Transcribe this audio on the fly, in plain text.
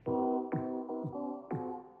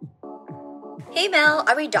Hey Mel,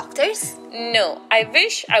 are we doctors? No, I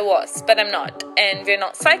wish I was, but I'm not. And we're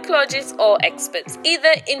not psychologists or experts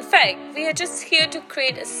either. In fact, we are just here to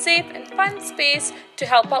create a safe and fun space to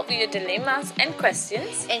help out with your dilemmas and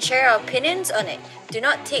questions. And share our opinions on it. Do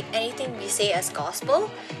not take anything we say as gospel.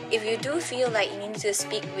 If you do feel like you need to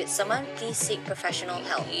speak with someone, please seek professional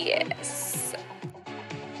help. Yes.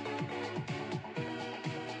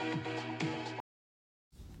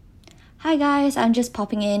 Hi guys, I'm just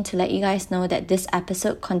popping in to let you guys know that this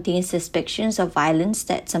episode contains depictions of violence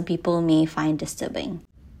that some people may find disturbing.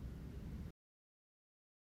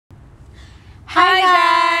 Hi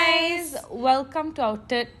guys! Welcome to our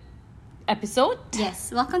third episode.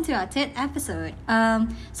 Yes, welcome to our third episode.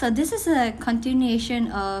 So this is a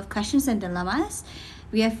continuation of questions and dilemmas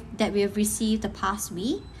we have received the past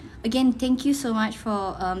week. Again, thank you so much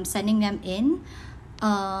for sending them in.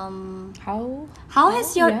 How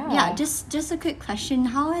has your just a quick question,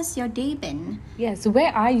 how has your day been? Yeah, so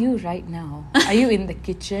where are you right now? Are you in the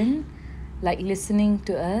kitchen, like listening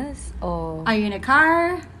to us, or are you in a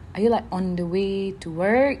car? Are you like on the way to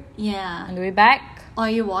work? Yeah. On the way back? Or are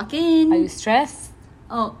you walking? Are you stressed?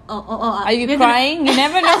 Are you crying? You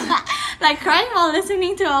never know. Like crying while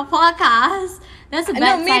listening to our podcast. That's a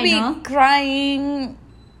bad sign, maybe crying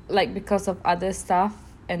like because of other stuff,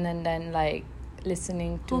 and then like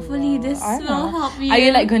listening to. Hopefully this will help you. Are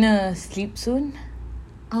you like gonna sleep soon?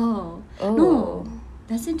 Oh no,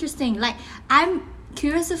 that's interesting. Like I'm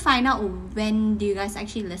curious to find out, when do you guys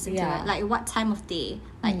actually listen to it? Like what time of day?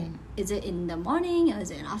 Like is it in the morning, or is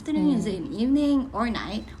it in the afternoon, is it in the evening or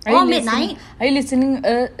night, or midnight? Are you listening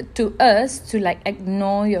to us to like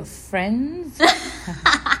ignore your friends?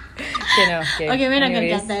 Okay, we're not gonna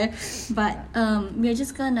get there, but we're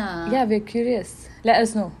just gonna we're curious. Let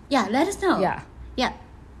us know. Let us know.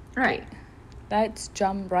 Right. Let's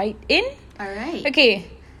jump right in. All right. Okay,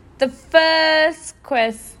 the first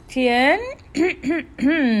question.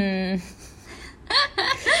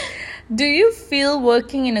 Do you feel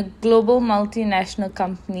working in a global multinational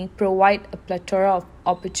company provide a plethora of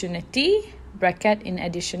opportunity, in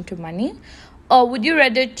addition to money? Or would you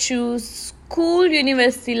rather choose school,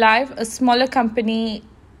 university life, a smaller company,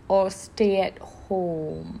 or stay at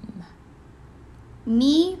home?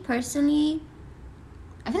 Me, personally,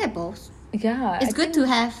 I feel like both. Yeah. It's good to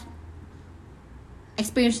have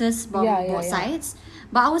experiences from both sides.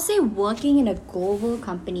 But I would say working in a global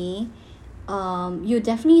company, you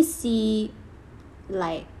definitely see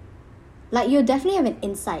like you definitely have an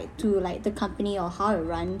insight to like the company or how it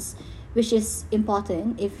runs, which is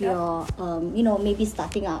important if you're maybe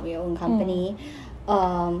starting out your own company.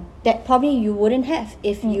 That probably you wouldn't have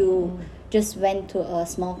if you just went to a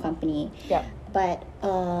small company. But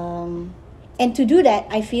and to do that,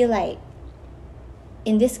 I feel like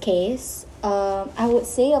in this case, I would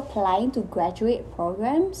say applying to graduate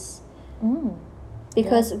programs.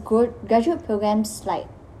 Because graduate programs like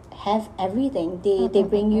have everything. They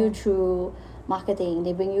bring you through marketing,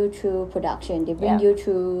 they bring you through production, they bring you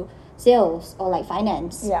through sales or like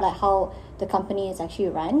finance, like how the company is actually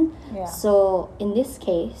run. So in this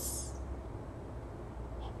case,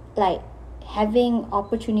 like having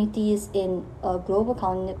opportunities in a global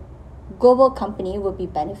company would be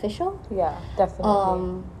beneficial.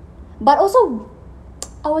 Definitely. But also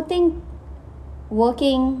I would think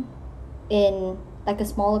working in like a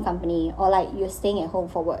smaller company, or like you're staying at home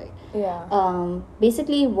for work,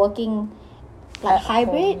 basically working like at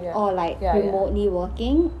hybrid home, or like remotely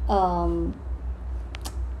working, I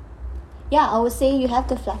would say you have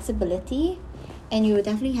the flexibility and you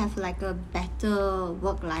definitely have like a better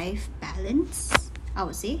work-life balance, I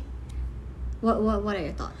would say. What are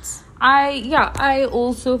your thoughts? I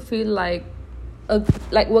also feel like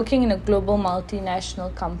working in a global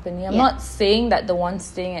multinational company. I'm not saying that the ones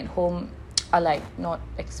staying at home are like not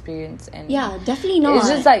experienced, and definitely not. It's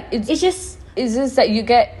just like it's just that you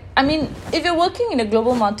get. I mean, if you're working in a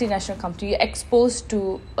global multinational company, you're exposed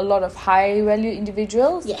to a lot of high value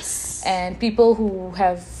individuals. Yes. And people who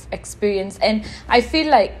have experience, and I feel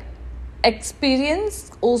like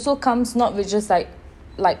experience also comes not with just like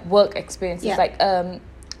work experience. It's like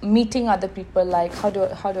meeting other people. Like how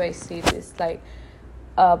do I say this? Like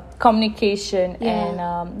communication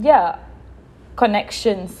and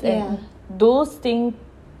connections and those things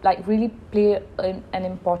like really play an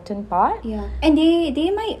important part. And they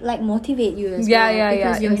might like motivate you as well,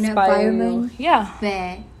 because you're in an environment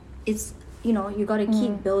where it's you got to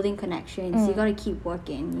keep building connections, you got to keep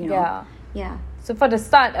working, So for the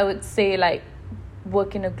start, I would say like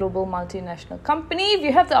work in a global multinational company if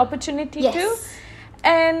you have the opportunity to,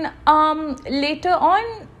 and later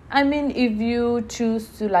on, I mean, if you choose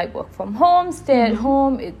to like work from home, stay at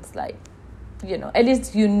home, it's like at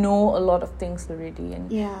least you know a lot of things already,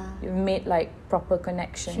 and Yeah. you've made like proper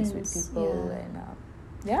connections with people, Yeah. and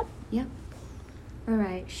yeah. Yep. All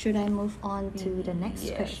right. Should I move on to the next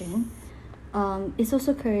Yes. question? It's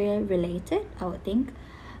also career related, I would think.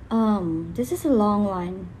 This is a long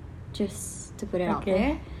one, just to put it out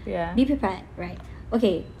there. Yeah. Be prepared, right?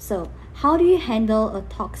 Okay, so how do you handle a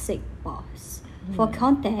toxic boss? For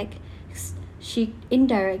context, she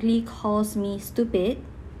indirectly calls me stupid,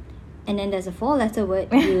 and then there's a 4-letter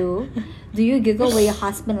word you. Do you giggle with your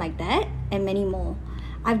husband like that? And many more.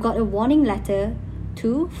 I've got a warning letter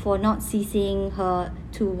too for not CCing her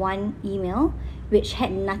to one email, which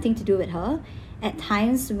had nothing to do with her. At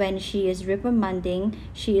times when she is reprimanding,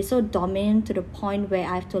 she is so dominant to the point where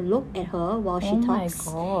I have to look at her while she Oh talks.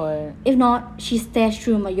 my god. If not, she stares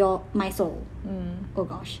through my soul. Oh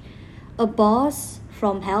gosh. A boss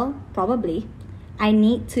from hell? Probably. I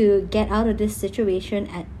need to get out of this situation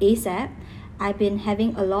at ASAP. I've been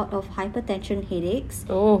having a lot of hypertension headaches.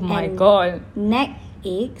 Oh my and god. Neck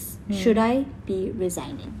aches. Should I be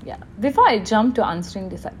resigning? Yeah. Before I jump to answering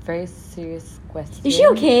this like very serious question. Is she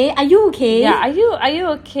okay? Are you okay? Yeah, are you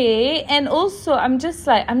okay? And also I'm just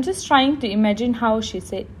trying to imagine how she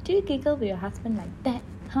said, "Do you giggle with your husband like that?"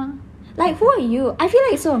 Huh? Like, who are you? I feel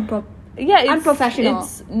like it's so Yeah, it's unprofessional.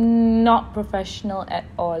 It's not professional at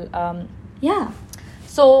all. Yeah.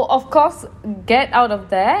 So of course, get out of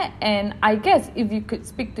there. And I guess if you could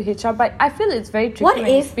speak to HR, but I feel it's very tricky What when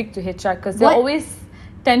you if- speak to HR because they what- always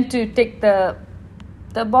tend to take the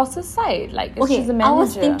boss's side. Like it's Okay, just a I manager.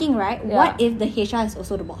 was thinking, right? Yeah. What if the HR is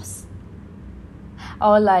also the boss?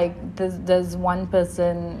 Or like there's one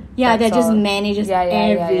person. Yeah, that that's just all- manages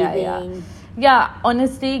everything. Yeah,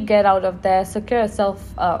 honestly, get out of there. Secure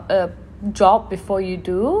yourself a job before you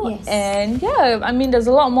do. Yes. And yeah, I mean, there's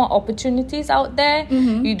a lot more opportunities out there.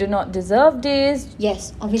 You do not deserve this.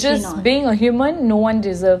 Yes, obviously Just not. being a human, no one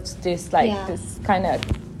deserves this. Like Yeah. this kind of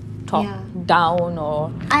top Yeah. down,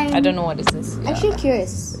 or I I'm don't know what is this. Yeah. Actually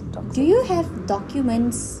curious. Toxic. Do you have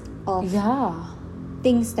documents of Yeah.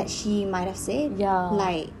 things that she might have said? Yeah.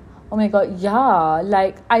 Like, Oh my god, yeah.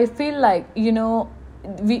 Like I feel like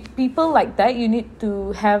people like that, you need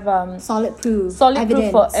to have solid proof. solid evidence.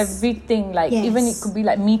 proof for everything. Like even it Yes. could be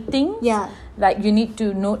like meetings. Yeah. Like you need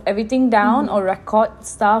to note everything down or record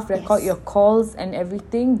stuff, record Yes. your calls and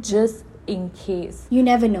everything, just in case. You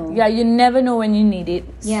never know. Yeah, you never know when you need it.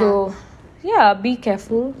 Yeah. So yeah, be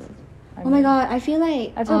careful. Oh my god, I feel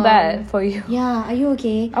like I feel bad for you. Yeah, are you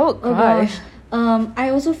okay? I would Oh cry. gosh. I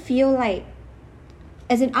also feel like,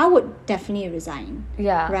 as in, I would definitely resign,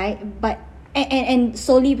 Yeah. right? But and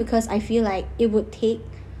solely because I feel like it would take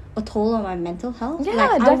a toll on my mental health. Yeah,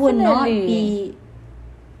 like I would not definitely. be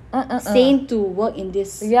sane to work in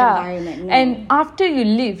this Yeah. environment. No. And after you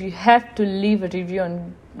leave, you have to leave a review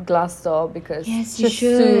on Glassdoor because Yes, you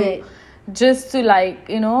should. Just to like,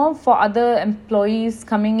 for other employees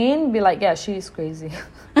coming in, be like, yeah, she's crazy.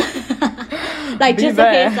 like just a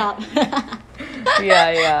beware. heads up.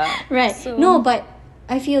 yeah. Right. So- No, but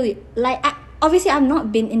I feel like obviously I've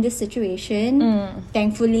not been in this situation.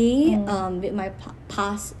 Thankfully, with my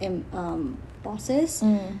past bosses.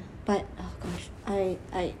 But oh gosh, I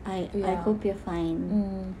Yeah. hope you're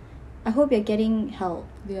fine. I hope you're getting help.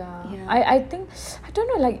 Yeah. Yeah. I think, I don't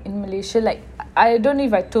know, like in Malaysia, like I don't know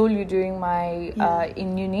if I told you during my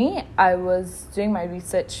in uni, I was doing my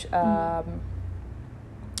research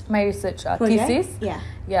Project? thesis.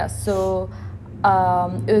 Yeah. So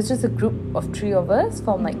it was just a group of 3 of us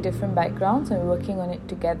from like different backgrounds, and we were working on it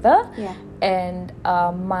together. Yeah. And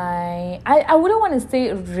I wouldn't want to say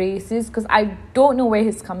racist because I don't know where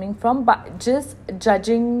he's coming from, but just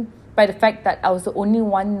judging by the fact that I was the only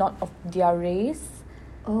one not of their race.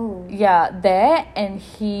 Oh. Yeah, there, and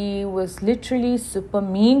he was literally super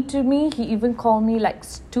mean to me. He even called me like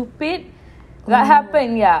stupid. That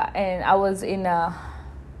happened, yeah. And I was in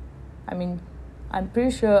I'm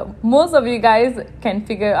pretty sure most of you guys can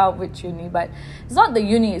figure out which uni, but it's not the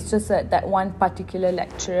uni, it's just that one particular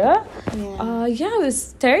lecturer. Yeah. It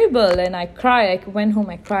was terrible, and I cried. I went home,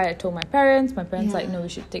 I cried. I told my parents. My parents like, no, we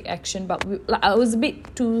should take action. But I was a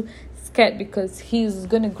bit too scared because he's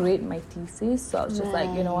gonna grade my thesis, so I was just like,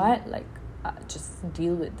 you know what, like just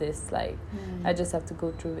deal with this. Like I just have to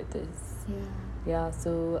go through with this. Yeah,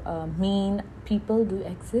 so mean people do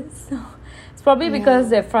exist. So it's probably because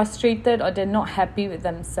they're frustrated or they're not happy with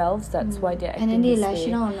themselves. That's why they're acting And then they this lash way.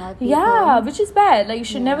 it out on other people. Yeah, which is bad. Like you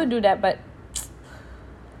should never do that, but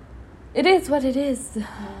it is what it is.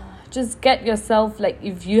 Just get yourself, like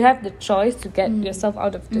if you have the choice to get yourself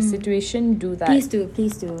out of the situation, do that. Please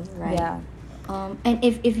do, right? Yeah. And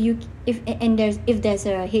if there's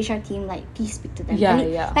a HR team, like, please speak to them. Yeah, Like,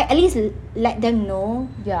 yeah. at least let them know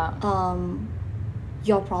Yeah.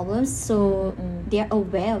 your problems, so they're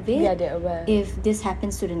aware of it. Yeah, they're aware. If this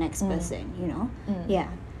happens to the next person, Yeah.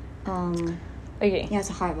 Okay. Yeah, it's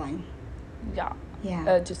a hard one. Yeah.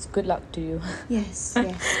 Yeah. Just good luck to you. Yes.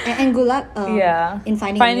 And good luck. In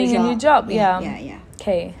finding a new job. Yeah.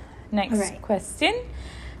 Okay. Next Alright. question.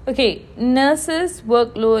 Okay, nurses'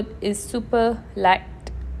 workload is super lacked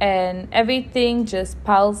and everything just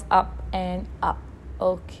piles up and up.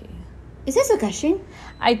 Okay. Is this a question?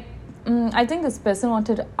 I think this person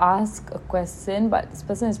wanted to ask a question, but this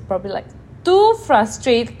person is probably like too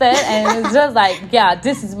frustrated and it's just like, yeah,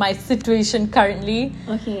 this is my situation currently.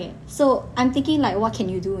 Okay. So I'm thinking, like, what can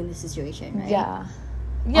you do in this situation, right? Yeah.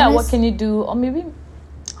 What can you do? Or maybe,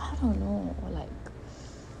 I don't know, like,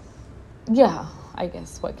 yeah, I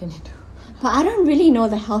guess, what can you do? But I don't really know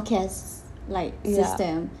the healthcare Yeah.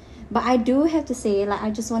 system. But I do have to say, like, I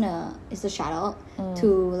just want to, it's a shout out to,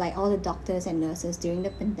 like, all the doctors and nurses during the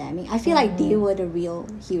pandemic. I feel like they were the real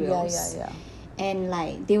heroes. Yeah. And,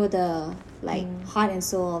 like, they were the, like, heart and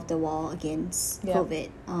soul of the war against Yeah.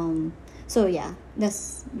 COVID. So, yeah,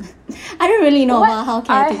 that's... I don't really know about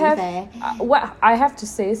healthcare, to be fair. What I have to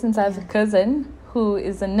say, since I have a cousin who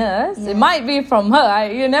is a nurse, Yeah. it might be from her,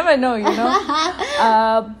 you never know,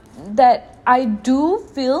 that I do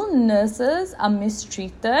feel nurses are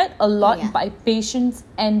mistreated a lot Yeah. by patients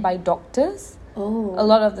and by doctors. Oh. A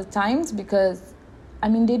lot of the times, because I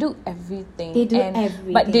mean, they do everything. They do but they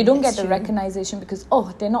everything, don't that's get the true. recognition because,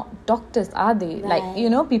 they're not doctors, are they? Right.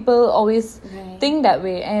 Like, people always Right. think that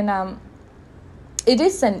way. And it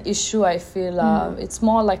is an issue, I feel. It's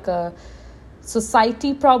more like a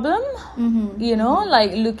society problem,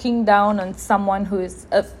 like looking down on someone who is,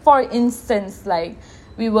 for instance, like,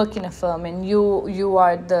 we work in a firm and you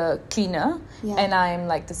are the cleaner and I'm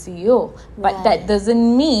like the CEO. But Right. that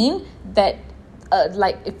doesn't mean that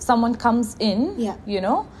like if someone comes in,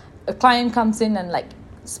 a client comes in and like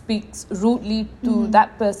speaks rudely to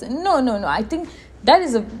that person. No. I think that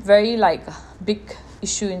is a very like big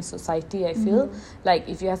issue in society, I feel. Like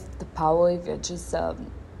if you have the power, if you're just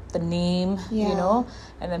the name,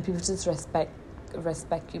 and then people just respect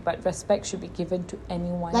you, but respect should be given to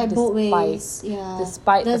anyone, Like both ways,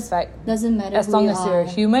 despite the fact, doesn't matter as who long you as you're a are.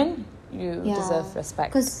 human, you deserve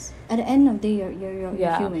respect. Because at the end of the day, you're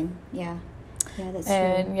Yeah. human. Yeah, that's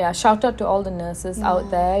And true. shout out to all the nurses out Yeah,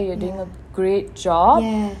 there. You're doing yeah. a great job.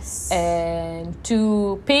 Yes. And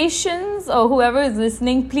to patients or whoever is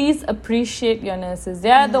listening, please appreciate your nurses.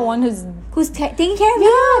 They are the one Who's taking care of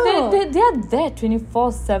you? they are there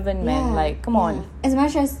 24/7, man. Like, come on. As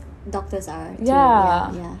much as doctors are. Too.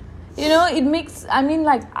 Yeah. Yeah. It makes, I mean,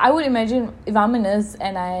 like, I would imagine if I'm a nurse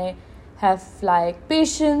and I have like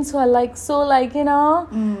patients who are like so like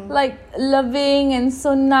like loving and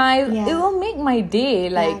so nice, Yeah. it will make my day,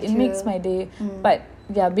 like it makes true. my day. But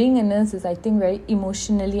being a nurse is, I think, very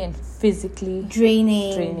emotionally and physically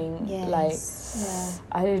Draining. Yes.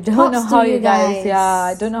 Like, I don't Props know to how you you guys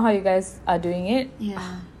guys. I don't know how you guys are doing it. yeah.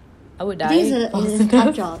 I would I die. think it's a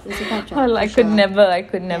tough job. It's a tough job. Well, I for could sure.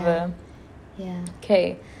 never. Yeah.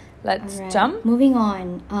 Okay, let's Alright. jump. Moving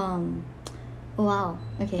on. Wow.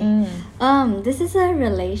 Okay. This is a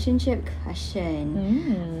relationship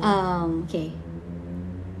question. Okay.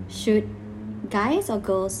 Should guys or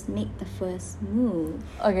girls make the first move?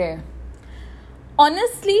 Okay.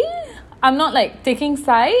 Honestly, I'm not like taking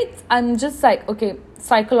sides. I'm just like, okay,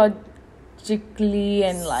 psychologically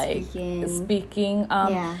and like speaking.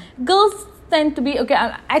 Girls tend to be okay.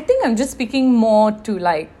 I think I'm just speaking more to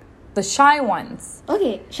like the shy ones.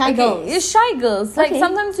 Okay, shy girls. It's shy girls. Like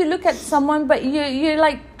sometimes you look at someone, but you're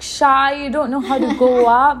like shy. You don't know how to go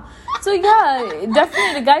up. So yeah,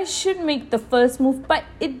 definitely the guy should make the first move, but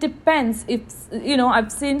it depends. If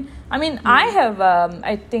I've seen. I mean, I have.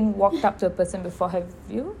 I think walked up to a person before. Have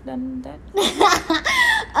you done that?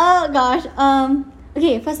 Oh gosh.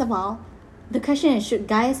 Okay. First of all, the question is: should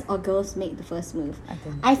guys or girls make the first move?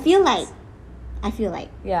 I feel like.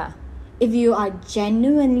 Yeah. If you are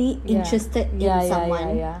genuinely interested in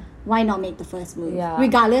someone, why not make the first move? Yeah.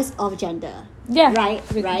 Regardless of gender. Yeah. Right?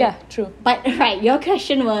 Yeah, true. But, your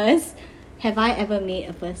question was, have I ever made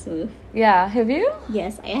a first move? Yeah, have you?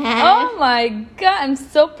 Yes, I have. Oh my god, I'm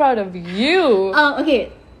so proud of you.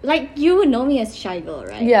 Okay, like you know me as shy girl,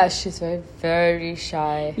 right? Yeah, she's very, very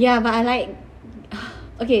shy. Yeah, but I like...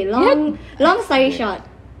 Okay, long story short,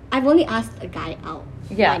 I've only asked a guy out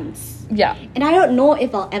once. Yeah. And I don't know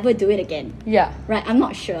if I'll ever do it again. Yeah. Right, I'm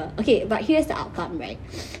not sure. Okay, but here's the outcome, right?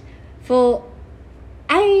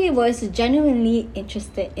 I was genuinely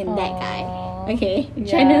interested in that guy. Okay, Yeah.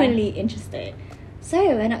 genuinely interested. So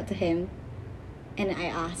I went up to him, and I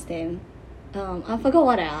asked him. I forgot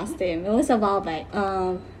what I asked him. It was a while back.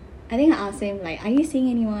 I think I asked him like, "Are you seeing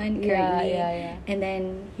anyone currently?" Yeah. And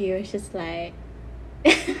then he was just like,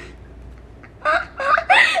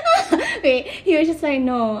 wait, he was just like,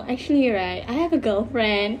 "No, actually, right, I have a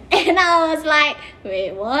girlfriend." And I was like,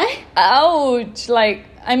 "Wait, what?" Ouch! Like,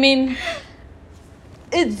 I mean,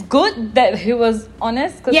 it's good that he was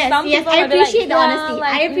honest. Because Yes, some yes, people I might be appreciate like, the honesty.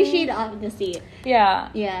 like, I appreciate the honesty. Yeah.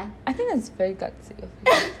 Yeah. I think it's very gutsy of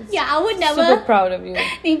you. Yeah, I would never. Super proud of you.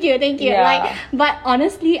 Thank you. Yeah. Like, but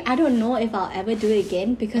honestly, I don't know if I'll ever do it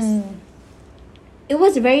again because it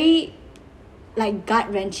was very, like,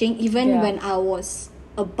 gut wrenching. Even Yeah. when I was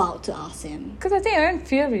about to ask him. Because I think I don't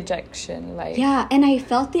fear rejection. Like, Yeah, and I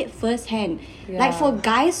felt it firsthand. Like Yeah. for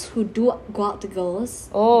guys who do go up to girls,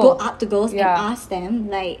 Yeah. and ask them,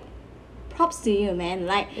 like, props to you, man.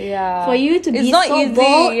 Like, Yeah. for you to It's be not so easy,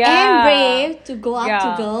 bold yeah. and brave to go up Yeah.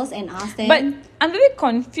 to girls and ask them. But I'm very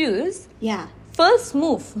confused. yeah. First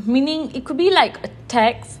move, meaning it could be like a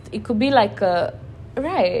text, it could be like a.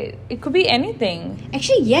 Right, it could be anything.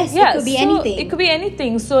 Actually, yes, Yeah, it could be so anything. It could be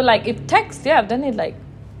anything. So, like, if text, yeah, I've done it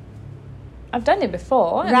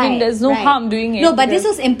before. I mean, there's no harm doing it. No, but this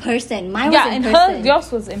because- was in person. Mine yeah, was in and person. yours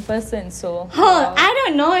was in person. So, Oh, wow. I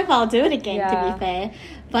don't know if I'll do it again. To Yeah. be fair,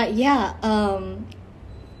 but yeah,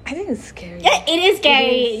 I think it's scary. yeah, it is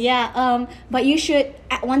scary. is. Yeah, but you should.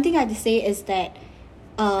 One thing I have to say is that,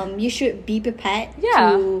 you should be prepared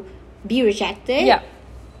Yeah. to be rejected. Yeah.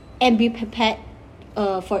 And be prepared,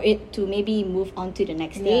 for it to maybe move on to the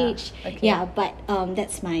next Yeah, stage. okay. Yeah, but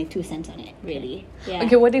that's my 2 cents on it. Really. Yeah.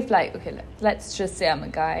 Okay, what if let's just say I'm a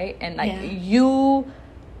guy and Yeah. you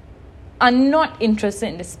are not interested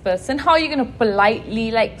in this person. How are you gonna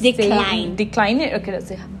politely decline it? Okay, let's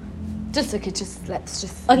say let's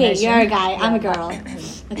just Okay, imagine. you're a guy. I'm a girl.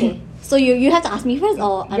 Okay, so you have to ask me first,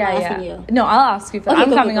 or am I asking you? No, I'll ask you first. Okay, I'm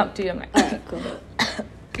go, coming go. up to you. I'm like, Alright, cool.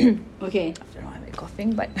 Okay, I don't know why I'm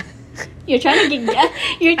coughing, but you're trying to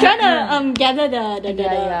gather the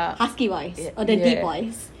Yeah. husky voice Yeah, or the deep yeah.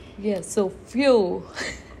 voice. yeah. So Phil,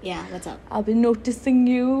 Yeah, what's up? I've been noticing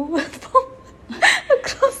you from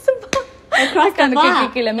across the bar. Across the bar.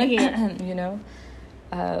 Okay, let me. Okay.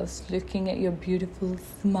 I was looking at your beautiful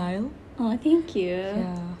smile. Oh, thank you.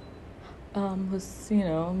 Yeah.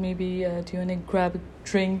 Maybe do you want to grab a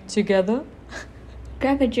drink together?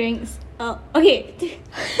 Grab a drink. Oh, okay.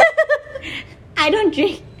 I don't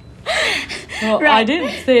drink. No, I Right.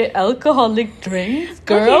 didn't say alcoholic drinks,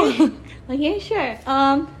 girl. Okay. Okay, sure.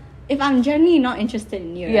 If I'm generally not interested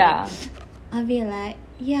in you, right, Yeah. I'll be like,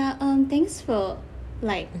 yeah, thanks for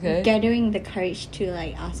like Okay. gathering the courage to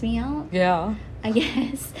like ask me out, Yeah. I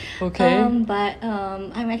guess. Okay. But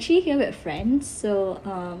I'm actually here with friends, so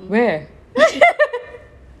Where?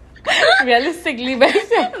 Realistically, where?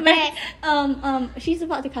 but she's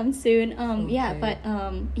about to come soon. Yeah, Okay. but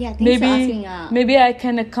yeah, thanks for asking out. Maybe I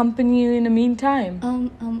can accompany you in the meantime.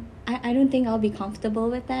 I don't think I'll be comfortable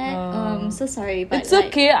with that. So sorry, but It's like,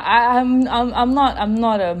 okay. I'm not a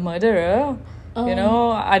murderer.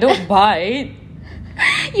 Oh. I don't bite.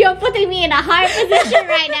 You're putting me in a hard position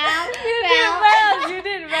right now. You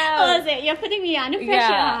did What well. was it? You're putting me under pressure.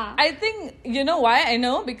 Yeah, I think you know why I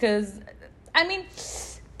know, because I mean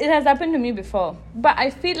it has happened to me before, but I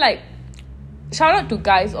feel like, shout out to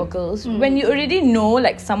guys or girls, when you already know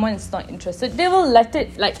like someone is not interested, they will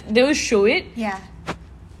they will show it, Yeah.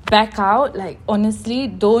 back out. Like, honestly,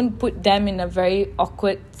 don't put them in a very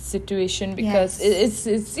awkward situation, because Yes.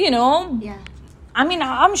 it's Yeah. I mean,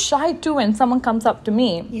 I'm shy too when someone comes up to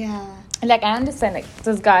me. Yeah. Like, I understand, like,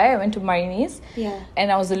 this guy, I went to Marinis, Yeah.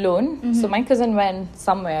 and I was alone. So my cousin went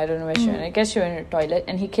somewhere, I don't know where she went. I guess she went to the toilet,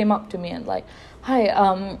 and he came up to me and like, hi,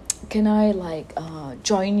 can I like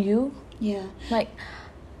join you? Yeah. Like,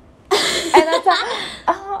 and I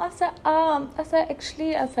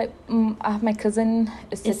was like, my cousin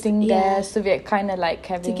is sitting there, yeah. so we're kind of like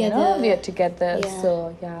having, Together. we're together. Yeah.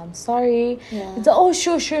 So yeah, I'm sorry. Yeah. It's like, oh,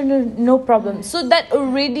 sure, no problem. So that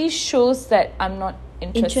already shows that I'm not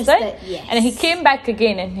interested. Yes. And he came back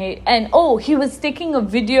again, and he was taking a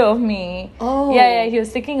video of me. Oh. Yeah, he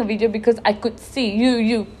was taking a video, because I could see,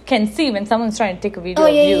 you can see when someone's trying to take a video Oh,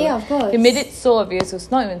 of yeah, you. yeah, of course. He made it so obvious. He was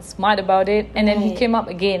not even smart about it. And then he Right. came up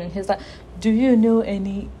again, and he's like, do you know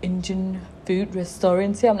any Indian food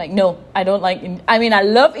restaurants here? I'm like, no, I don't like I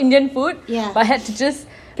love Indian food. Yeah. But I had to just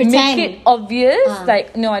Pretend. make it obvious. Ah.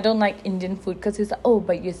 Like, no, I don't like Indian food. Because he's like, oh,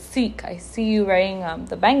 but you're Sikh. I see you wearing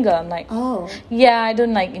the banga. I'm like, Oh. yeah, I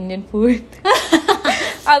don't like Indian food.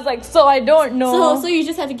 I was like, so I don't know. So you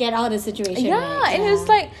just had to get out of the situation. yeah, right? and it was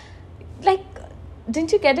like,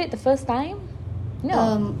 didn't you get it the first time?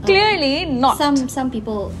 No, clearly not. Some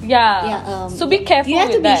people. Yeah. So be careful. You have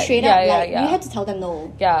with to be that. straight yeah, up. Yeah, Like yeah. you have to tell them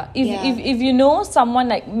no. Yeah. Yeah. If you know someone,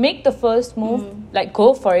 like, make the first move. Like,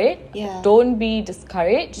 go for it. Yeah. Don't be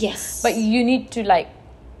discouraged. Yes. But you need to like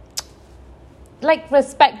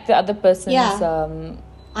respect the other person's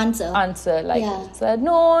answer. Like, Yeah. it's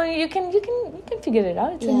no, you can figure it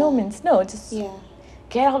out. It's a no means no. Just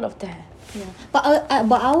get out of there. Yeah, but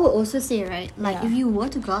I would also say, right, like Yeah. if you were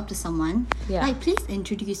to go up to someone, Yeah. like please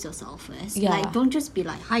introduce yourself first. Yeah. Like don't just be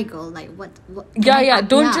like, "Hi, girl." Like what? Yeah.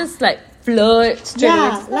 Don't just like flirt straight away. Yeah,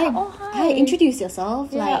 Just like oh, hi, introduce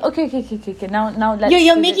yourself. Yeah. Like Okay. Now let's.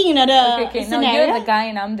 you're do making this. another Okay. Now scenario. you're the guy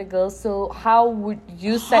and I'm the girl. So how would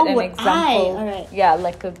you set How an would example? I? Alright. Yeah,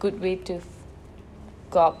 like a good way to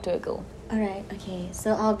go up to a girl. All right, okay.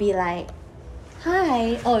 So I'll be like,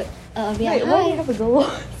 "Hi." Oh, I'll be Wait, like, why do "Hi." you have a girl?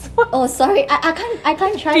 Oh, sorry. I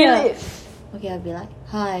can't try Feel to. it. Okay, I'll be like,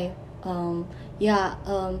 "Hi." Hi.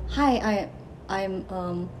 I'm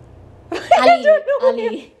Ali.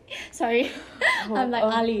 Ali. Sorry. I'm like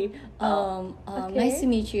Ali. okay. Nice to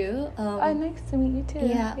meet you. Nice to meet you too.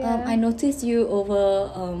 Yeah. I noticed you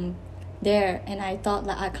over there, and I thought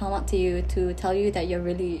that I'd come up to you to tell you that you're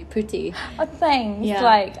really pretty. Oh, thanks. Yeah.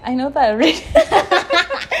 Like, I know that already.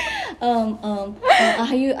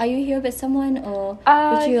 Are you here with someone, or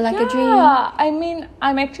would you like a drink? Yeah, I mean,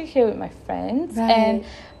 I'm actually here with my friends, Right.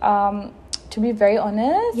 and to be very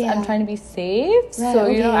honest, Yeah. I'm trying to be safe. Right, So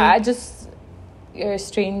you know, okay. you're a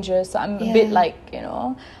stranger, so I'm a bit Yeah. like, you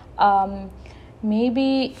know,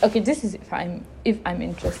 maybe okay. This is if I'm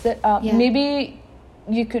interested. Yeah. Maybe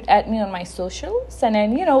you could add me on my socials, and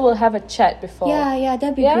then we'll have a chat before. Yeah,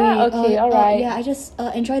 that'd be Yeah, great. okay, alright. Yeah, I just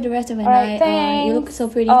enjoy the rest of the Alright, night. thanks. You look so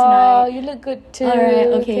pretty Oh, tonight. you look good too. Alright,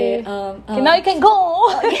 okay. Okay, now you can go.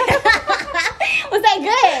 Was that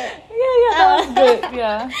good? Yeah, that was good.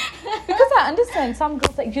 Yeah, because I understand some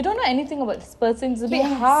girls, like, you don't know anything about this person. It's a bit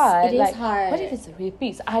Yes, hard. it is Like, hard. what if it's a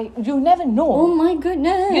rapist? You never know. Oh my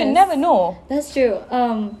goodness. You never know. That's true.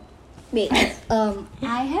 Wait.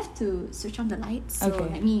 I have to switch on the lights. So Okay.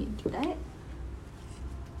 let me do that.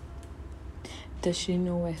 Does she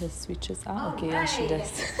know where her switches are? Okay, yeah, she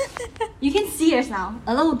does. You can see us now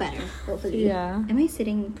a little better, hopefully. Yeah. Am I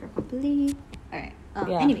sitting properly? Alright.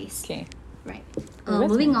 Yeah. Anyways. Okay. Right. where's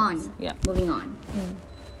Moving my on. notes? Yeah. Moving on.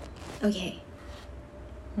 Okay.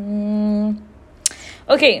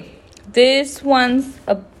 Okay, this one's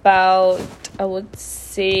about, I would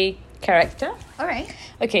say, character. Alright.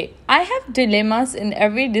 Okay, I have dilemmas in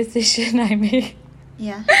every decision I make.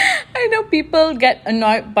 Yeah. I know people get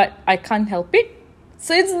annoyed, but I can't help it.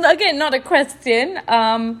 So it's again not a question.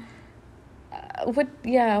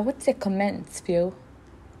 What's your comments, Phil?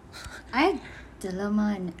 I have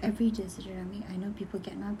dilemma in every decision I make. I know people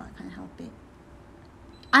get mad, but I can't help it.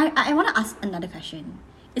 I want to ask another question.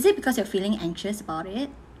 Is it because you're feeling anxious about it?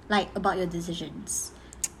 Like, about your decisions?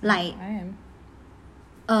 Like, I am.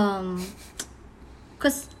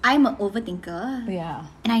 because I'm an overthinker, Yeah.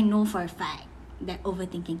 and I know for a fact that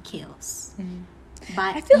overthinking kills.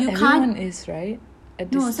 But I feel you everyone can't. is, right?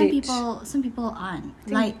 At this No, stage. some people aren't. I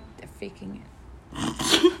think Like, they're faking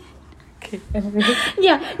it. Okay. Anyway.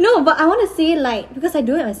 yeah, no, but I want to say, like, because I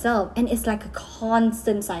do it myself, and it's like a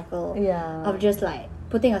constant cycle Yeah. of just like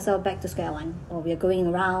putting ourselves back to square one, or we're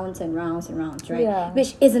going rounds and rounds and rounds, right? Yeah.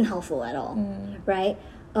 Which isn't helpful at all, right?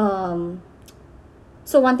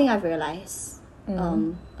 So one thing I've realized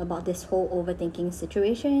about this whole overthinking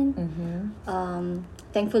situation,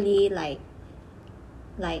 thankfully, like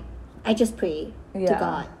I just pray to Yeah.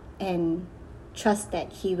 God and trust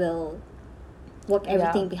that He will work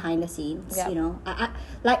everything behind the scenes. Yeah. You know, I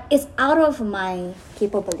like, it's out of my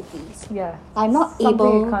capabilities. Yeah. I'm not Something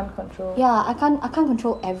able. you can't control. Yeah, I can't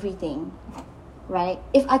control everything, right?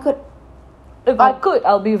 If I could, If I could,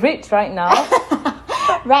 I'll be rich right now.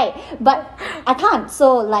 right, but I can't.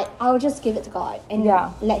 So like, I'll just give it to God and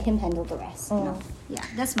Yeah. let Him handle the rest. You know? Yeah,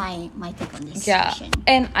 that's my take on this Yeah. session.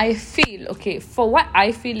 And I feel, okay, for what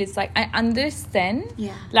I feel is like, I understand.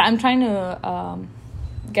 Yeah. Like, I'm trying to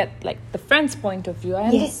get like the friend's point of view. I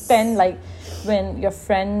Yes. understand, like, when your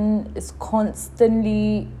friend is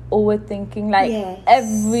constantly overthinking like Yes.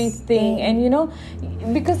 everything, Yeah.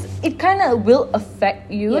 and because it kind of will affect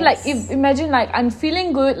you. Yes. Like, if imagine, like, I'm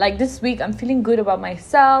feeling good, like this week I'm feeling good about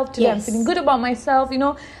myself, today I'm Yes. feeling good about myself,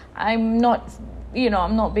 I'm not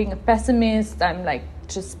I'm not being a pessimist, I'm like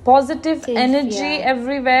just positive energy yeah.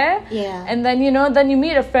 everywhere. Yeah. And then then you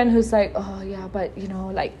meet a friend who's like, oh yeah, but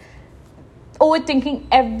like overthinking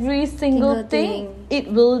every single Single thing, thing. it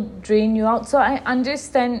will drain you out. So I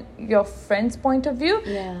understand your friend's point of view.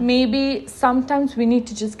 Yeah. Maybe sometimes we need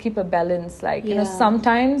to just keep a balance. Like, you know, Yeah.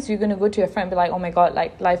 sometimes you're going to go to your friend and be like, oh my God,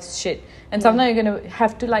 like, life's shit. And sometimes you're going to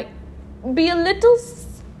have to, like, be a little,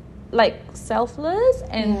 like, selfless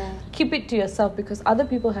and Yeah. keep it to yourself because other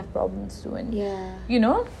people have problems too. And, Yeah. you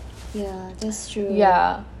know? Yeah, that's true.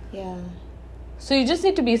 Yeah. Yeah. So you just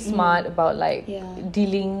need to be smart about, like, Yeah.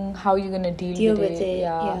 dealing, how you're going to deal With it.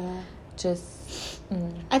 Yeah. Yeah. Just...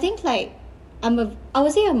 I think like I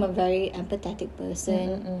would say I'm a very empathetic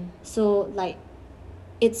person. So like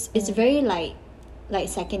it's very like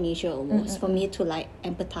second nature almost for me to like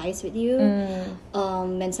empathize with you.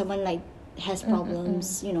 When someone like has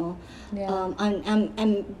problems, you know. Yeah.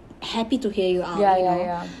 I'm happy to hear you out, Yeah, you yeah, know.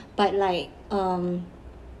 yeah. But like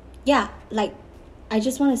yeah, like I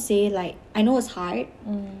just want to say like I know it's hard,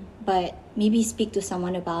 but maybe speak to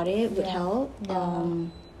someone about it would help. Yeah.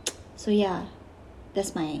 So yeah,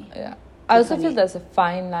 that's my Yeah. I also on feel it. there's a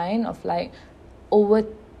fine line of like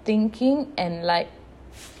overthinking and like,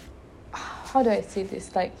 how do I say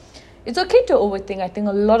this? Like, it's okay to overthink. I think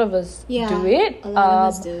a lot of us Yeah, do it. a lot of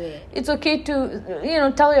us do it. It's okay to, you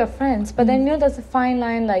know, tell your friends. But then, you know, there's a fine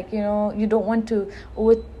line. Like, you know, you don't want to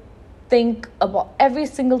overthink about every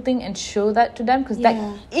single thing and show that to them because Yeah.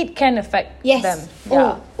 that it can affect Yes. them.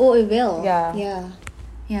 Yeah. Oh, it will. Yeah.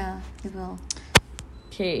 Yeah, it will.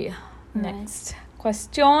 Okay. Next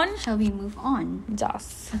question. Shall we move on?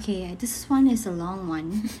 Just. Okay, this one is a long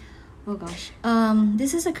one. Oh gosh.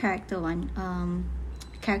 This is a character one.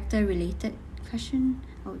 Character related question,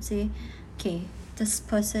 I would say. Okay, this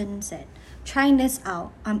person said, trying this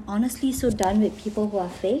out. I'm honestly so done with people who are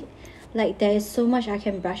fake. Like there is so much I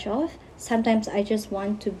can brush off. Sometimes I just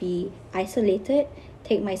want to be isolated,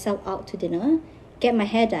 take myself out to dinner, get my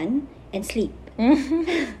hair done, and sleep.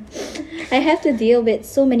 I have to deal with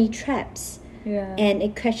so many traps. Yeah. And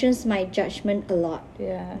it questions my judgment a lot.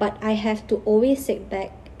 Yeah. But I have to always sit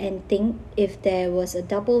back and think if there was a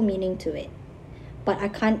double meaning to it. But I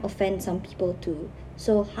can't offend some people too.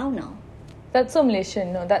 So how now? That's so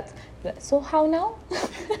Malaysian. No, that's so how now?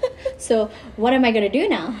 So what am I gonna do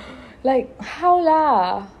now? Like, how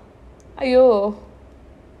lah? Ayo.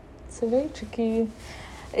 It's a very tricky.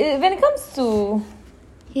 When it comes to...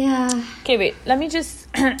 Yeah. Okay, wait. Let me just...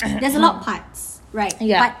 There's a lot of parts, right?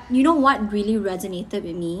 Yeah. But you know what really resonated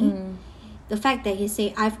with me? The fact that he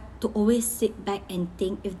said I have to always sit back and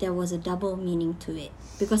think if there was a double meaning to it.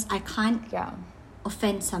 Because I can't Yeah.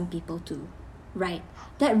 offend some people too, right?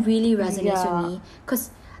 That really resonates Yeah. with me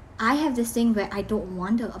because I have this thing where I don't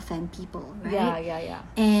want to offend people, right? Yeah.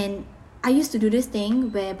 And I used to do this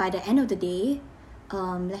thing where by the end of the day,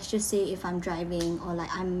 let's just say if I'm driving or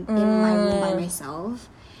like I'm in my room by myself,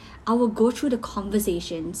 I will go through the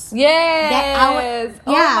conversations Yes!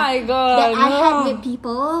 Oh my God. that I had no. with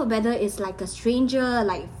people, whether it's like a stranger,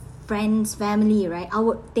 like friends, family, right? I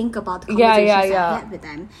would think about the Yeah, conversations yeah. I had with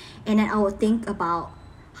them, and then I would think about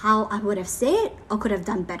how I would have said or could have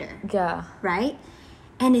done better, Yeah. right?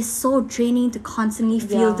 And it's so draining to constantly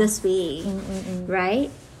feel Yeah. this way,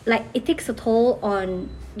 right? Like it takes a toll on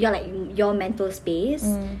your mental space,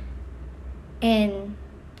 and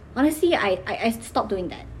honestly, I stopped doing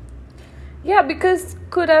that. Yeah, because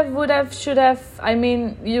could have, would have, should have. I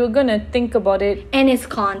mean, you're gonna think about it. And it's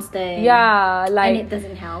constant. Yeah, And like... it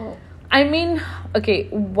doesn't help. I mean, okay,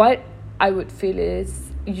 what I would feel is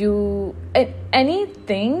you at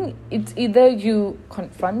anything, it's either you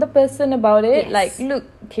confront the person about it, Yes. like, look,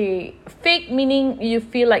 okay, fake meaning you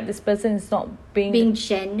feel like this person is not being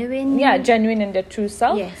Genuine. genuine in their true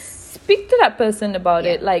self. Yes. Speak to that person about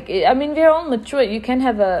Yeah. it. Like, I mean, we're all mature. You can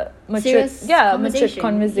have a mature, Serious mature conversation.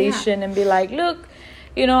 conversation and be like, look,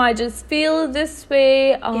 you know, I just feel this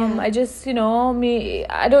way. Yeah. I just, you know,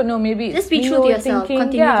 I don't know, maybe it's Just be me true to yourself. overthinking.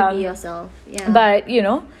 Continue Yeah. to be yourself. Yeah. But you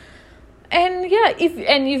know, and yeah,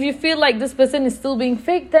 if you feel like this person is still being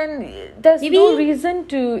fake, then there's no Maybe- reason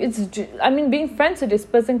to. I mean, being friends with this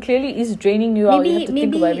person clearly is draining you out. You have to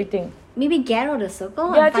think about everything. Maybe get out of the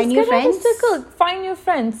circle Yeah, and find just new get out friends. of the circle. Find your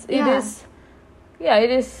friends. Yeah.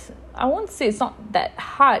 It is. I won't say it's not that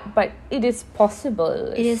hard, but it is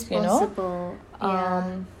possible. It is you know? possible. Yeah.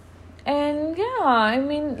 And yeah, I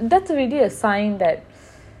mean that's already a sign that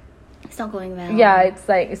It's not going well. yeah, it's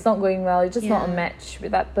like it's not going well. It's just not a Yeah. match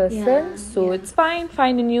with that person. Yeah, So yeah. it's fine.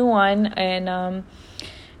 Find a new one, and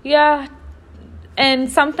yeah.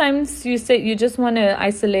 And sometimes you say you just want to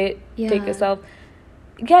isolate, take Yeah. yourself.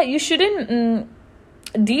 Yeah, you shouldn't.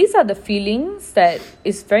 These are the feelings that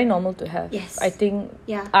is very normal to have. Yes. I think.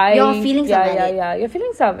 Yeah. Your feelings are valid. Yeah. Your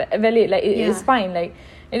feelings are valid. Like it's Yeah. fine. Like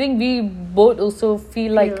I think we both also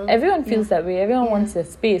feel like Feel, everyone feels that way. Everyone Yeah. wants their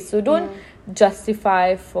space. So don't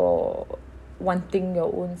justify for wanting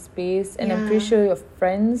your own space. And I'm pretty Yeah. sure your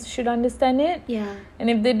friends should understand it. Yeah. And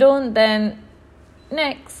if they don't, then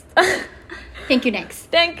next. Thank you, next.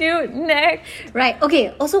 Thank you. Next. Right.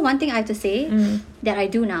 Okay. Also, one thing I have to say that I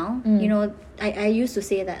do now, you know, I used to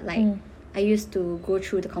say that like I used to go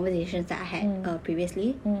through the conversations that I had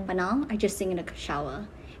previously, but now I just sing in the shower,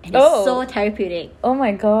 and it's Oh. so therapeutic. Oh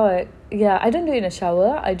my god. Yeah, I don't do it in a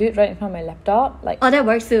shower. I do it right in front of my laptop. Like Oh, that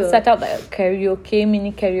works too. set up like a karaoke,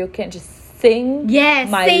 mini karaoke, and just sing Yes,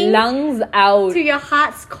 my sing lungs out. to your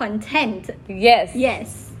heart's content. Yes.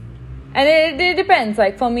 Yes. And it depends.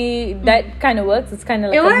 Like for me, that kind of works. It's kind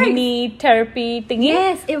of like It a works. mini therapy thingy.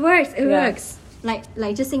 Yes, it works. It Yeah. works.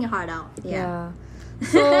 Like just sing your heart out. Yeah.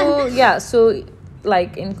 So yeah. So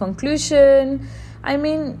like in conclusion, I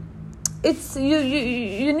mean, it's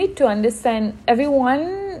you need to understand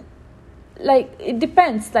everyone. Like it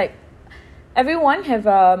depends. Like everyone have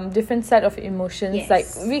different set of emotions. Yes. Like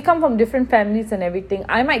we come from different families and everything.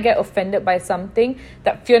 I might get offended by something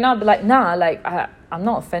that Fiona will be like, nah, like I'm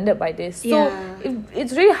not offended by this. So Yeah.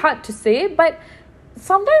 it's really hard to say, but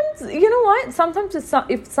sometimes you know what, sometimes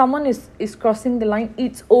if someone is crossing the line,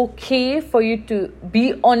 it's okay for you to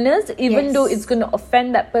be honest, even Yes. though it's going to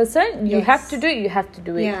offend that person. You Yes. have to do it. You have to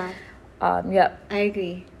do it. Yeah. Yeah. I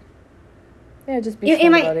agree. Yeah, just be It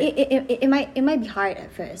strong might about it. it might be hard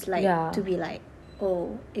at first, like Yeah. to be like,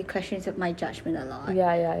 oh, it questions my judgment a lot.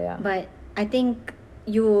 Yeah. But I think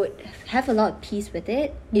you would have a lot of peace with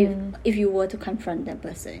it if you were to confront that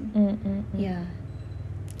person. Yeah.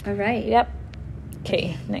 All right. Yep.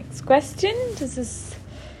 Okay, next question. This is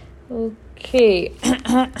okay.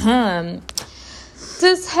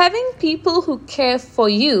 Does having people who care for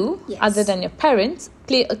you, Yes. other than your parents,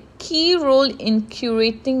 play a key role in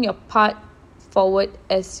curating your path forward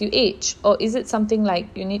as you age? Or is it something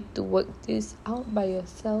like you need to work this out by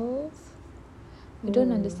yourself? I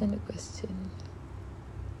don't understand the question.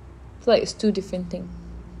 It's like it's two different things.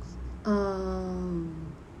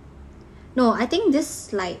 No, I think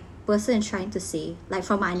this like person is trying to say, like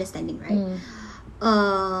from my understanding, right?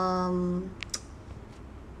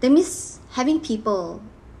 That means having people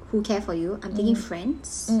who care for you. I'm thinking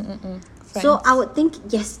friends. So I would think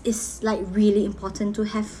yes, it's like really important to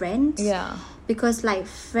have friends. Yeah. Because like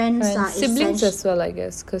friends are Siblings essential. as well, I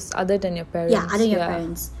guess, because other than your parents. Yeah, other than your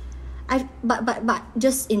parents. But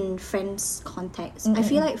just in friends context, I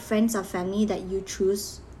feel like friends are family that you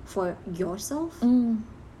choose for yourself.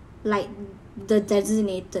 Like the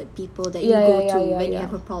designated people that you go to when you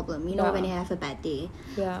have a problem, you know, when you have a bad day.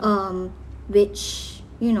 Yeah. Which,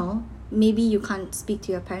 you know, maybe you can't speak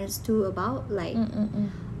to your parents too about, like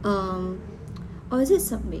or is it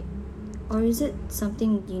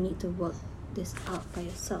something you need to work this out by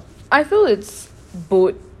yourself? I feel it's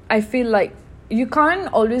both. I feel like you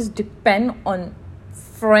can't always depend on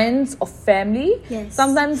friends or family. Yes.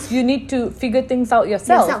 Sometimes you need to figure things out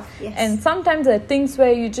yourself. Yes. And sometimes there are things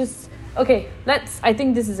where you just I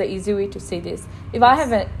think this is an easy way to say this. If I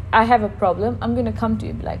have a problem, I'm gonna come to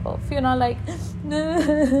you and be like, oh, Fiona, like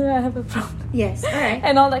I have a problem. Yes, alright.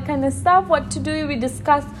 And all that kind of stuff. What to do, we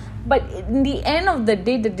discuss. But in the end of the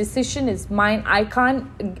day, the decision is mine. I can't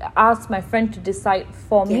ask my friend to decide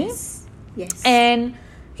for me. Yes. And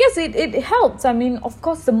yes, it helps. I mean, of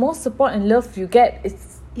course, the more support and love you get,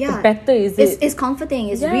 the better is it. It's comforting.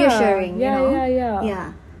 It's reassuring. Yeah, you know?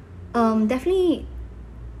 yeah. Definitely.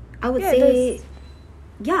 I would Yeah, say,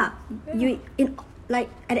 you in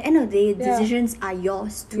like at the end of the day, decisions are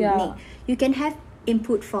yours to make. You can have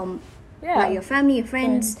input from like your family, your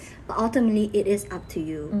friends, but ultimately it is up to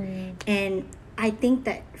you. And I think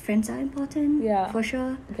that friends are important. For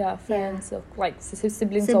sure. Yeah, friends of like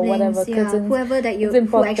siblings or whatever, cousins. Whoever that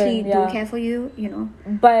who actually do care for you, you know.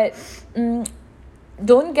 But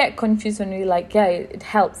don't get confused when you like, it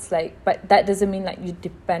helps, like, but that doesn't mean like you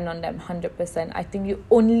depend on them 100%. I think you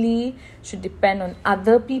only should depend on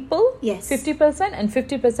other people. 50%, and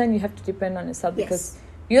 50% you have to depend on yourself, because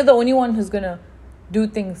you're the only one who's gonna do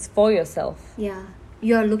things for yourself. Yeah,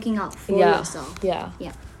 you're looking out for yourself. Yeah,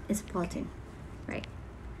 it's important, right?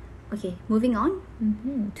 Okay, moving on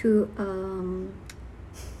to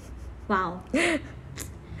wow.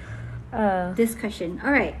 This question.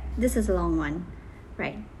 All right, this is a long one,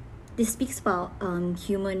 right? This speaks about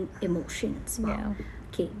human emotions. Wow.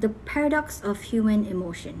 Okay, the paradox of human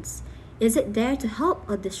emotions. Is it there to help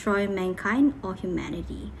or destroy mankind or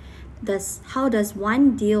humanity? How does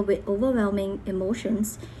one deal with overwhelming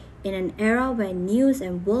emotions in an era where news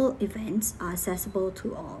and world events are accessible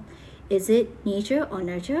to all? Is it nature or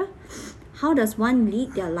nurture? how does one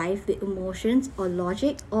lead their life with emotions or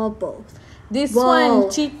logic or both? This Whoa.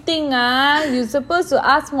 one cheating, ah. You're supposed to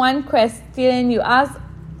ask one question. You ask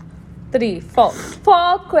 3,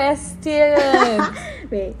 4 questions.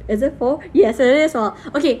 Wait, is it 4? Yes, it is 4.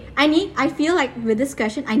 Okay, I feel like with this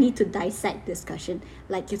question, I need to dissect this question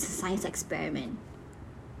like it's a science experiment.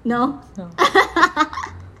 No? No.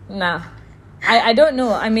 Nah. I don't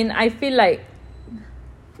know. I mean, I feel like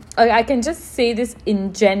I can just say this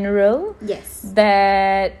in general. Yes.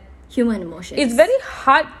 That Human emotions. it's very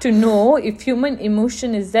hard to know if human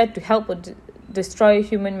emotion is there to help or destroy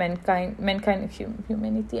humanity.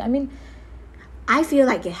 I mean, I feel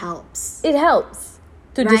like it helps. it helps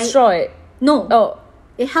to Right? destroy it. No. Oh,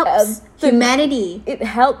 It helps humanity. it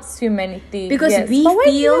helps humanity. Because yes. we But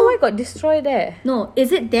feel- why got destroy there? No,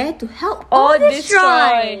 is it there to help Or or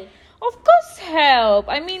destroy? Of course, help.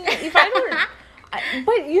 I mean, if I don't.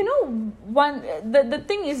 But you know, the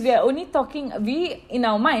thing is, we are only talking. We in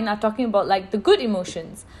our mind are talking about like the good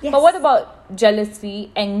emotions. Yes. But what about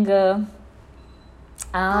jealousy, anger?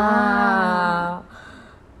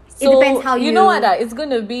 It depends how you know you- what? It's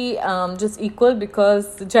gonna be just equal because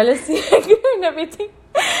jealousy, anger, and everything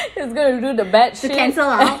is gonna do the bad To shit. cancel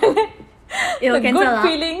out. It'll the cancel good out.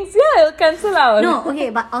 feelings, yeah, it'll cancel out. No, okay,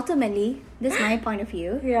 but ultimately, this is my point of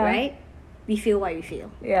view, Yeah. right? We feel what we feel.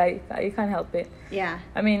 Yeah, you can't help it. Yeah.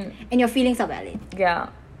 I mean, And your feelings are valid. yeah,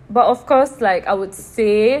 but of course, like I would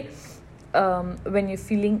say, when you're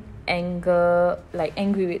feeling anger, like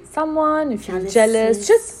angry with someone, if you're jealous, Jealousies.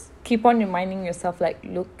 just keep on reminding yourself, like,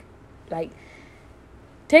 look, like,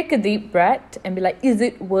 take a deep breath and be like, is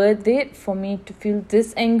it worth it for me to feel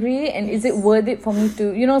this angry? And is it worth it for me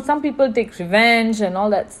to, you know, some people take revenge and all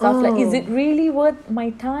that stuff. Like, is Oh. it really worth my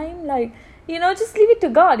time? Like, you know, just leave it to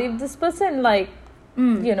God. If this person, like,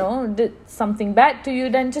 you know, did something bad to you,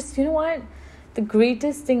 then just, you know what? The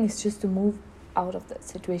greatest thing is just to move out of that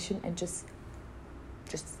situation and just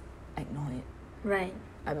ignore it. Right.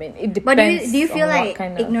 I mean, it But depends. do you feel on what like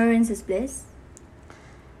kind of... ignorance is bliss?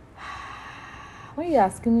 Why are you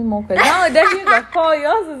asking me more questions? Now then you got 4.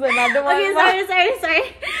 Yours is another one. Okay, sorry.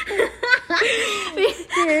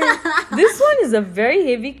 This one is a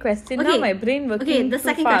very heavy question. Now Okay. my brain working Okay, the too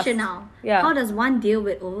second fast. question now. Yeah. How does one deal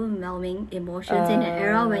with overwhelming emotions in an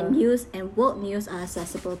era when news and world news are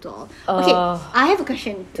accessible to all? Okay, I have a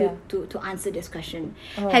question to answer this question.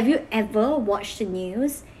 Have you ever watched the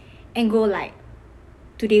news and go like,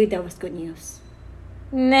 today there was good news?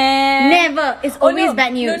 Nah. Never. It's Oh, always no.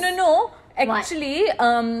 bad news. No. Actually,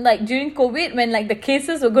 like during COVID, when like the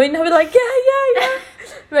cases were going down, we're like, yeah.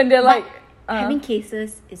 When they're like, Having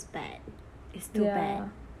cases is bad. It's too bad.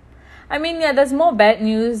 I mean, yeah, there's more bad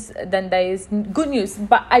news than there is good news.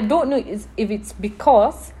 But I don't know if it's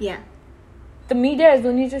because Yeah. the media is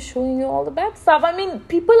only just showing you all the bad stuff. I mean,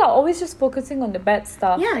 people are always just focusing on the bad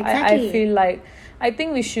stuff. Yeah, I exactly. feel like, I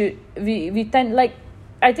think we tend, like,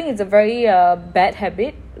 I think it's a very bad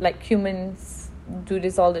habit. Like, humans do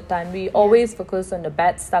this all the time. We always focus on the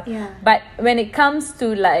bad stuff. Yeah. But when it comes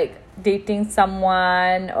to, like, dating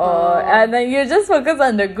someone or and then you just focus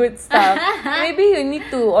on the good stuff. Maybe you need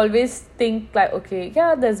to always think like, okay,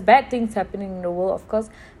 yeah, there's bad things happening in the world, of course,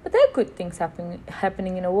 but there are good things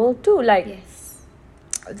happening in the world too. Like, Yes.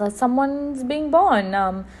 someone's being born,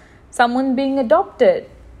 someone being adopted,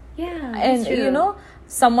 Yeah. and that's true. you know,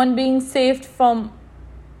 someone being saved from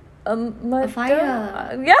murder.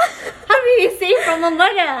 fire. Yeah. How do you save from a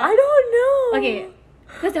murder? I don't know. Okay.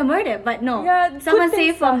 Because they're murdered, but no. Yeah, Someone good things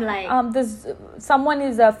saved from are- like this someone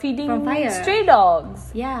is feeding From fire. stray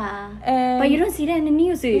dogs. yeah. And But you don't see that in the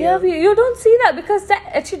news, do you? Yeah, you don't see that because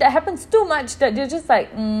that happens too much that you're just like,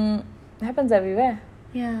 it happens everywhere.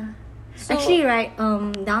 Yeah. So- Actually, right,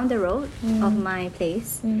 down the road of my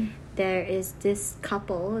place, there is this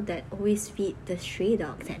couple that always feed the stray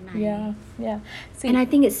dogs at night. Yeah. See, And I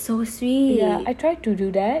think it's so sweet. yeah, I tried to do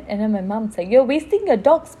that, and then my mom's like, "You're wasting your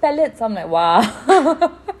dog's pellets." I'm like, "Wow."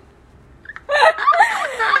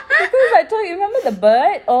 Because I told you, remember the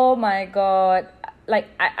bird? Oh my god! Like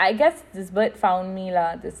I guess this bird found me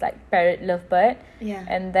lah. This like parrot lovebird. Yeah.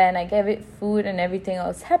 And then I gave it food and everything. I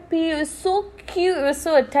was happy. It was so cute. It was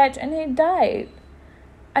so attached, and it died.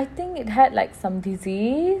 I think it had like some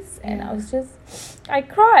disease, and I was just, I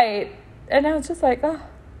cried, and I was just like,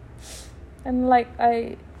 and like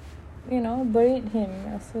I buried him.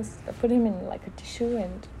 I put him in like a tissue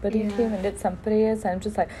and buried him and did some prayers. And I'm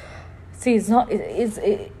just like, see, it's not.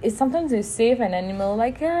 It's sometimes you save an animal,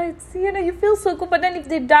 like it's you feel so good, but then if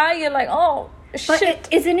they die, you're like, oh But shit.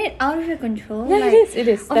 isn't it out of your control? Yeah, like, it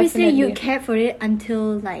is. Obviously, you definitely. cared for it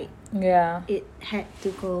until like Yeah. it had to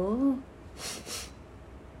go.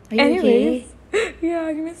 Are you Anyways, yeah,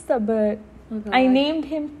 I missed that bird. Oh, God. I named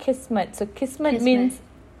him Kismet. So Kismet Kismet. means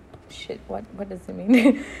shit. What does it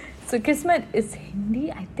mean? So Kismet is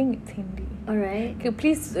Hindi. I think it's Hindi. All right. Okay,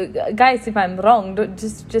 please, guys, if I'm wrong, don't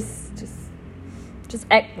just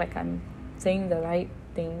act like I'm saying the right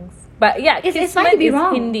things. But yeah, It's fine to be is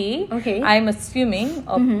wrong. Hindi. Okay. I'm assuming,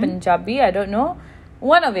 or Punjabi. I don't know.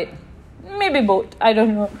 One of it, maybe both. I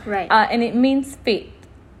don't know. Right. And it means fate.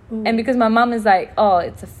 Ooh. And because my mom is like, oh,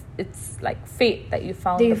 it's like fate that you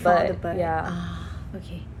found, That you the, bird. found the bird. Yeah.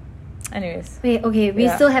 Okay. Anyways. Wait, okay, we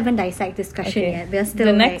Yeah. still haven't dissected discussion Okay. yet. We're still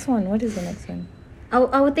the like, next one. What is the next one?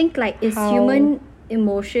 I would think like, is How- human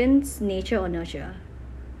emotions nature or nurture?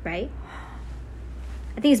 Right?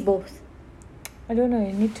 I think it's both. I don't know.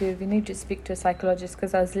 We need to speak to a psychologist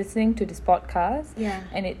because I was listening to this podcast. Yeah.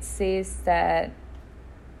 And it says that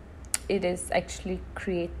it is actually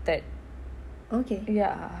created. Okay.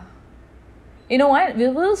 Yeah. You know what? We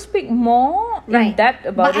will speak more in Right. depth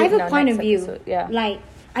about but I it have in a our point next of view. episode. Yeah. Like,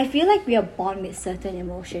 I feel like we are born with certain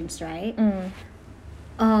emotions, right?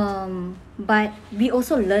 But we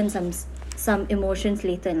also learn some emotions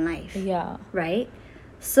later in life, Yeah. right?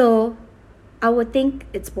 So I would think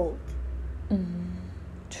it's both.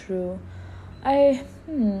 True.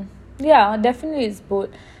 Yeah, definitely it's both.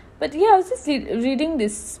 But yeah, I was just reading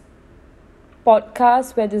this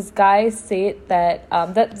podcast where this guy said that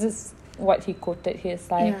that's just what he quoted here. It's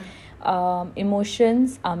like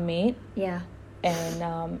emotions are made Yeah.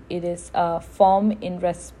 and it is formed in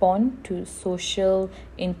response to social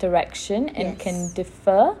interaction and Yes. can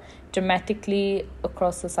differ dramatically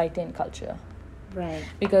across society and culture. Right.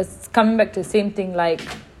 Because coming back to the same thing, like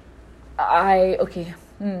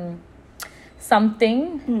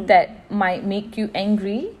something that might make you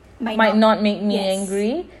angry might not make me Yes.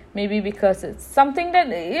 angry, maybe because it's something that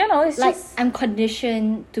it's Like, just I'm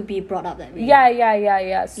conditioned to be brought up that way.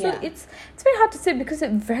 yeah. So Yeah. it's very hard to say because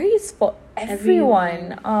it varies for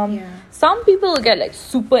everyone. Yeah. Some people get like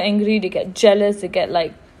super angry, they get jealous, they get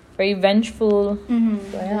like very vengeful. So,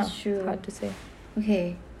 yeah, That's true. hard to say.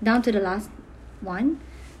 Okay, down to the last one.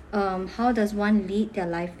 How does one lead their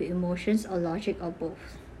life with emotions or logic or both?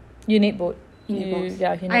 You need both. You need both.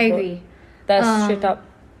 Yeah, you need I both. agree. That's straight up.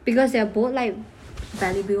 Because they're both like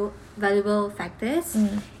valuable factors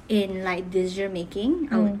in like decision making,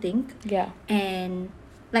 I would think. Yeah. And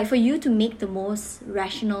like for you to make the most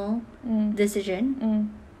rational decision,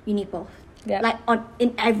 you need both. Yeah. Like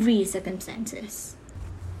in every circumstances.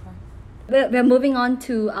 We're moving on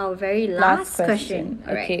to our very last question.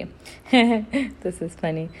 All right. Okay. This is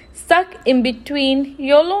funny. Stuck in between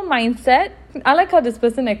YOLO mindset. I like how this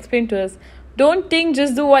person explained to us. Don't think,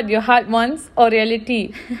 just do what your heart wants, or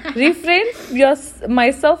reality. Refrain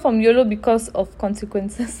myself from YOLO because of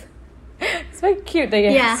consequences. It's very cute that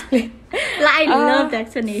you Yeah. explain. Like, I love the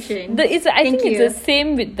explanation. I think Thank you. it's the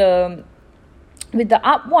same with the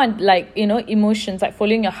up one, like emotions, like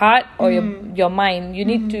following your heart or your mind. You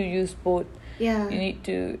need to use both. Yeah. You need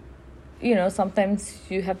to sometimes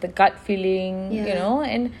you have the gut feeling, Yeah.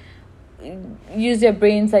 and use your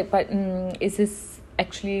brains like, but is this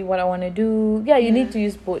actually what I want to do? You need to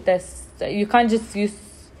use both. You can't just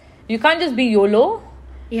be YOLO.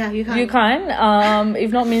 Yeah, you can't. You can't.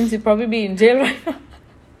 If not, means you'll probably be in jail right now.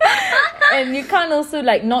 And you can't also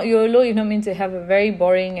like not YOLO, if not, means you have a very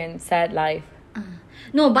boring and sad life.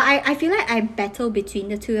 No, but I feel like I battle between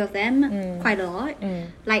the two of them quite a lot.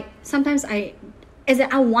 Like sometimes I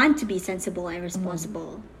want to be sensible and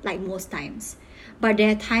responsible, like most times. But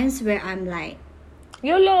there are times where I'm like,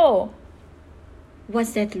 YOLO.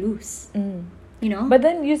 what's there to lose? You know? But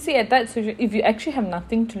then you see at that situation, if you actually have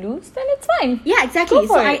nothing to lose, then it's fine. yeah, exactly. Go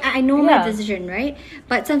So for it. I know my Yeah. decision, right?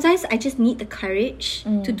 But sometimes I just need the courage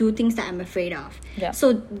to do things that I'm afraid of. Yeah.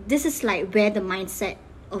 So this is like where the mindset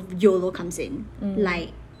of YOLO comes in. Like,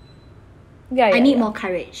 I need more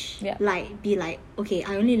courage. Yeah. Like, be like, okay,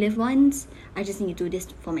 I only live once. I just need to do this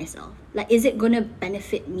for myself. Like, is it gonna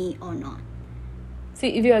benefit me or not? See,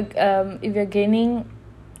 if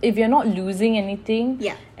you're not losing anything,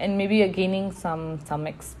 Yeah. and maybe you're gaining some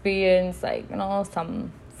experience, like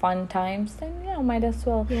some fun times, then might as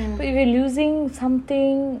well. Yeah. But if you're losing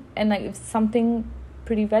something and like if something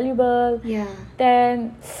pretty valuable, Yeah.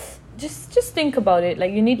 then just think about it.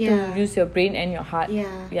 Like you need Yeah. to use your brain and your heart. Yeah.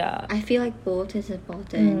 Yeah. I feel like both is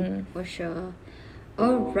important for sure.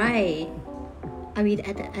 All right. Are we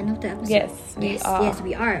at the end of the episode? Yes, we are. Yes,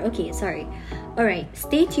 we are. Okay, sorry. All right.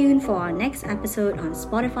 Stay tuned for our next episode on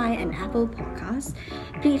Spotify and Apple Podcasts.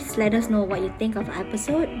 Please let us know what you think of the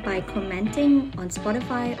episode by commenting on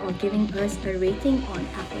Spotify or giving us a rating on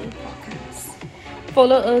Apple Podcasts.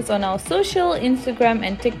 Follow us on our social, Instagram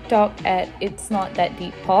and TikTok at It's Not That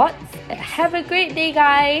Deep Pods. Have a great day,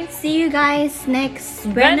 guys. See you guys next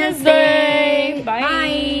Wednesday. Wednesday.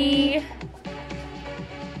 Bye.